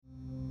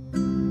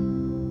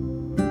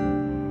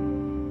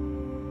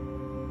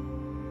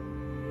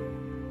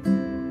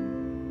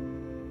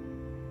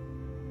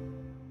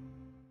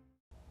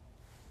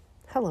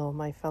Hello,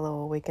 my fellow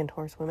awakened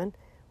horsewomen.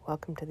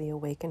 Welcome to the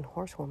Awakened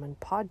Horsewoman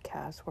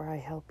podcast, where I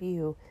help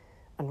you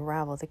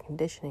unravel the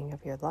conditioning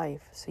of your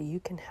life so you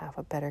can have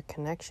a better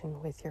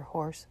connection with your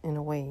horse in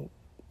a way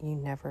you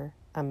never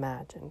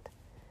imagined.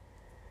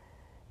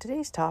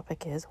 Today's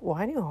topic is,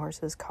 why do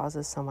horses cause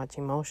us so much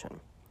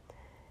emotion?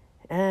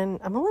 And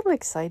I'm a little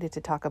excited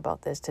to talk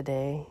about this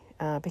today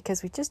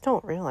because we just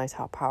don't realize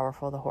how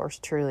powerful the horse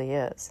truly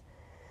is.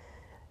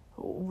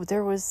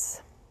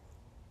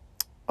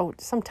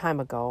 Some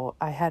time ago,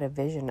 I had a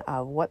vision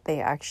of what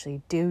they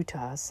actually do to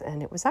us,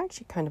 and it was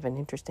actually kind of an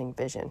interesting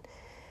vision.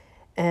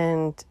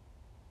 And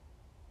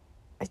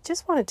I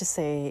just wanted to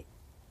say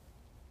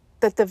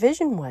that the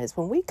vision was,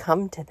 when we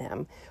come to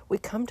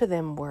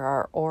them where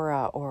our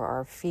aura or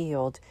our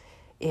field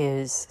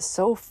is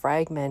so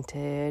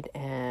fragmented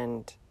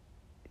and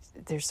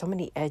there's so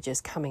many edges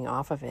coming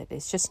off of it.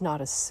 It's just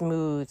not a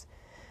smooth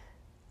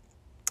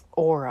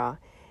aura.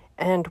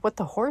 And what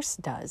the horse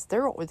does,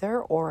 their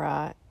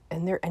aura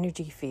and their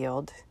energy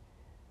field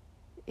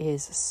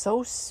is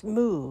so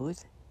smooth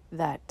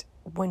that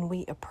when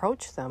we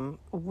approach them,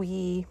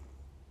 they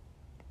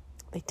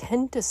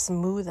tend to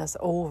smooth us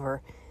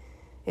over.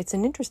 It's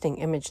an interesting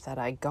image that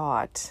I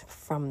got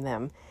from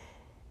them.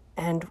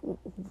 And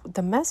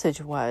the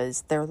message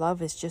was, their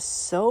love is just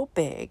so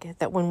big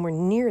that when we're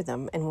near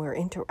them and we're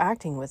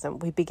interacting with them,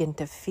 we begin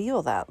to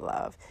feel that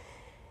love.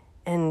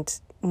 And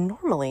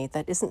normally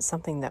that isn't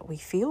something that we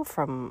feel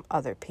from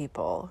other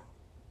people,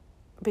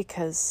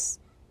 because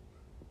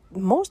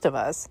most of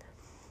us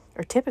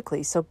are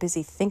typically so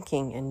busy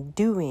thinking and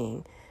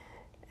doing,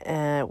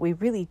 we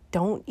really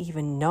don't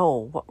even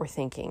know what we're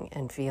thinking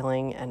and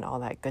feeling and all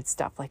that good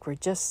stuff. Like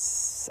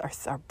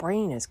our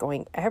brain is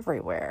going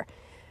everywhere.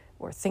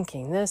 We're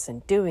thinking this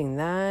and doing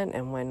that,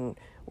 and when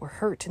we're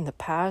hurt in the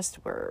past,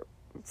 we're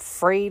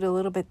afraid a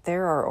little bit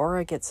there, our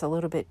aura gets a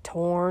little bit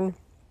torn.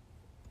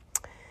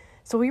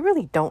 So we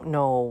really don't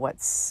know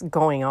what's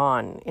going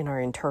on in our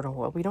internal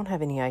world. We don't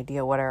have any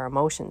idea what our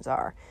emotions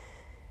are.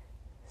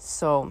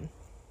 So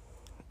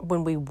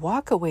when we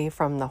walk away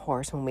from the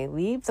horse, when we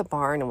leave the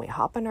barn and we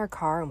hop in our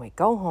car and we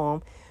go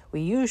home,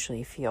 we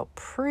usually feel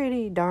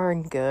pretty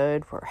darn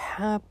good. We're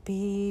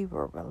happy,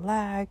 we're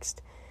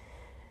relaxed.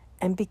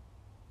 And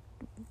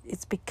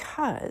it's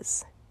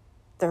because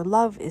their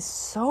love is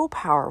so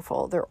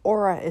powerful, their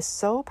aura is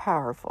so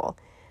powerful.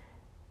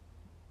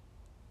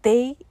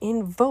 They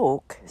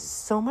invoke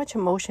so much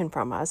emotion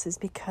from us is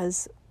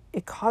because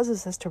it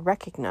causes us to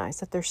recognize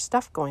that there's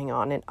stuff going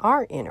on in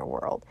our inner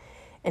world,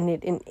 and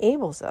it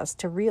enables us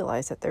to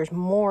realize that there's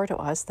more to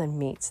us than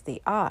meets the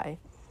eye.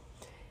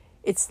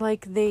 It's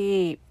like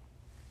they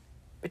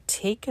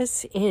take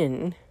us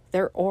in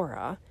their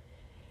aura,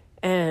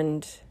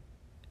 and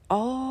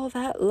all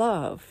that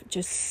love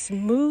just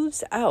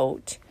smooths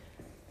out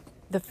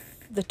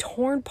the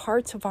torn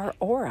parts of our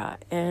aura,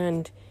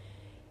 and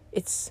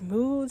it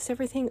smooths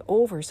everything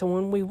over. So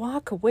when we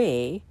walk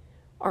away,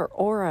 our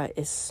aura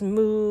is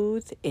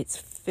smooth, it's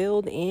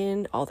filled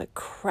in, all the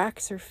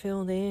cracks are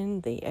filled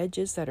in, the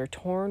edges that are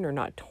torn are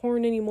not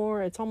torn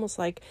anymore. It's almost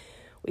like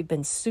we've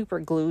been super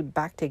glued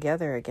back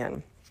together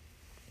again.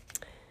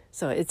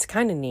 So it's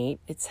kind of neat.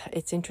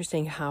 It's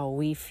interesting how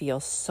we feel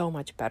so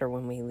much better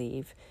when we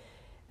leave.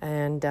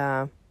 And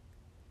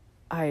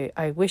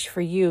I wish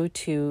for you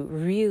to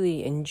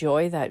really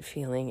enjoy that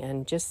feeling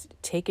and just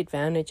take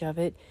advantage of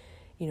it.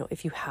 You know,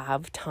 if you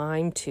have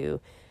time to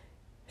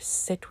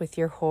sit with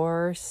your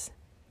horse,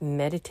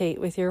 meditate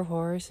with your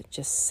horse,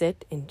 just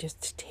sit and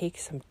just take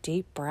some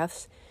deep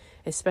breaths,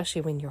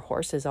 especially when your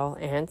horse is all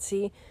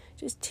antsy.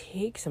 Just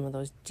take some of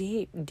those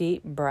deep,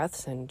 deep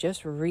breaths and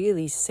just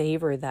really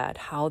savor that,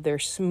 how they're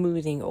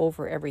smoothing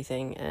over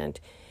everything and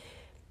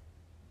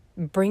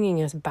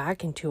bringing us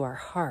back into our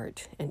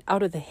heart and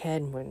out of the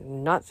head. We're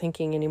not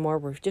thinking anymore.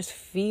 We're just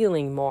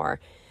feeling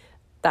more.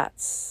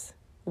 That's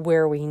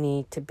where we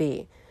need to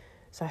be.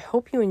 So I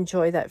hope you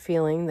enjoy that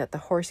feeling that the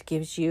horse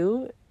gives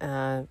you,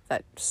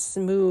 that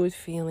smooth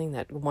feeling,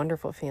 that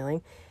wonderful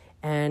feeling,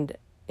 and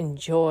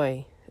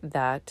enjoy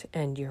that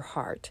and your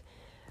heart.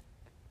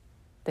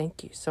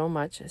 Thank you so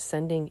much.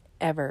 Sending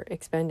ever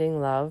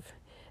expanding love.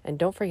 And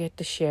don't forget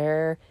to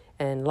share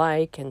and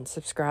like and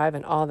subscribe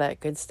and all that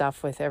good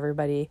stuff with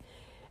everybody,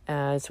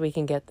 so we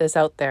can get this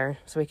out there,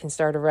 so we can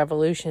start a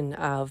revolution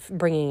of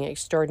bringing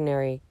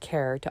extraordinary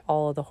care to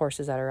all of the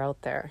horses that are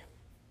out there.